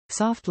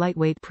Soft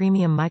lightweight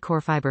premium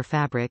microfiber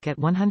fabric at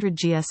 100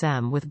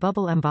 GSM with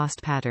bubble embossed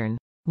pattern.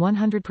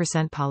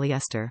 100%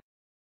 polyester.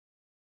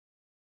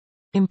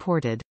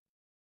 Imported.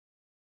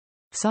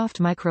 Soft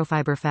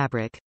microfiber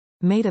fabric.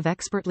 Made of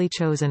expertly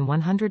chosen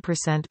 100%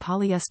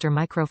 polyester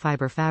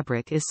microfiber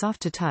fabric, is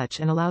soft to touch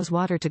and allows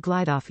water to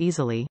glide off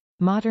easily.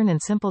 Modern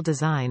and simple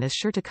design is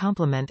sure to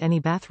complement any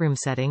bathroom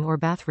setting or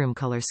bathroom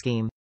color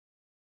scheme.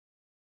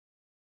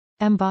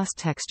 Embossed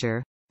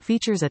Texture.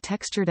 Features a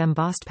textured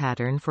embossed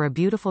pattern for a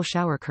beautiful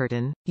shower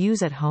curtain.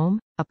 Use at home,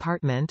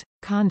 apartment,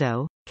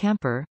 condo,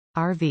 camper,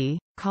 RV,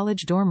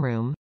 college dorm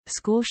room,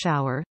 school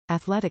shower,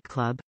 athletic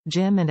club,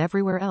 gym and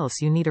everywhere else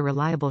you need a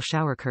reliable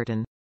shower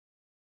curtain.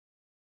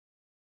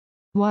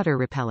 Water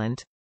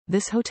repellent.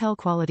 This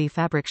hotel-quality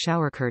fabric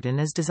shower curtain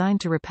is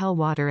designed to repel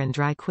water and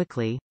dry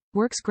quickly.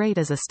 Works great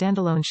as a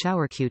standalone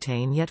shower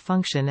cutain yet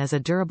function as a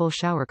durable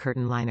shower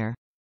curtain liner.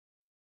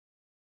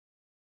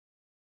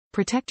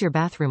 Protect your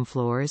bathroom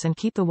floors and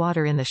keep the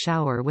water in the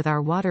shower with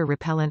our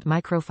water-repellent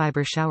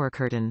microfiber shower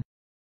curtain.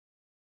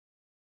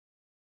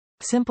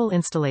 Simple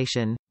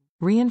installation.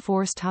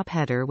 Reinforced top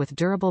header with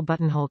durable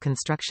buttonhole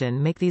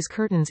construction make these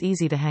curtains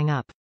easy to hang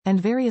up, and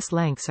various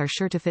lengths are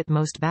sure to fit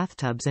most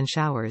bathtubs and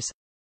showers.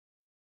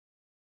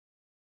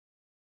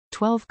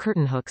 12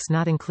 curtain hooks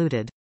not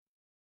included.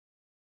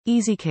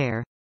 Easy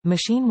care.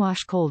 Machine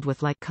wash cold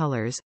with light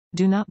colors.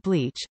 Do not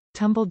bleach.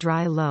 Tumble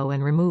dry low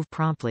and remove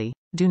promptly.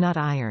 Do not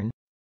iron.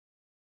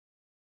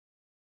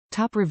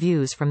 Top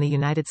reviews from the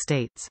United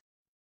States.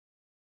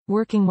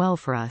 Working well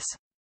for us.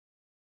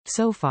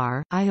 So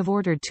far, I have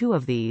ordered 2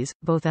 of these,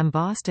 both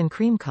embossed and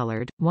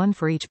cream-colored, one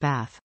for each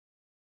bath.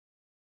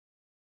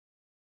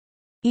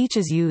 Each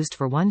is used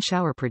for 1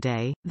 shower per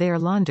day. They are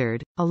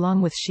laundered,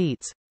 along with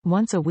sheets,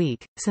 once a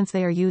week, since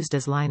they are used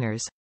as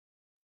liners.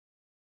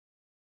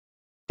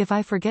 If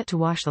I forget to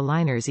wash the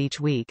liners each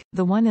week,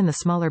 the one in the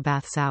smaller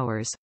bath's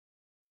hours.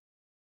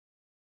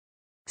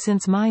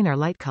 Since mine are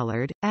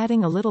light-colored,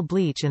 adding a little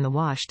bleach in the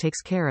wash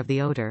takes care of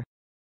the odor.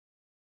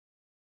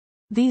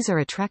 These are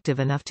attractive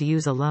enough to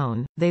use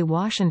alone, they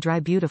wash and dry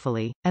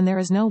beautifully, and there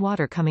is no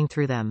water coming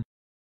through them.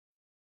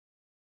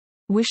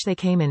 Wish they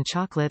came in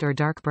chocolate or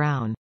dark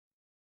brown.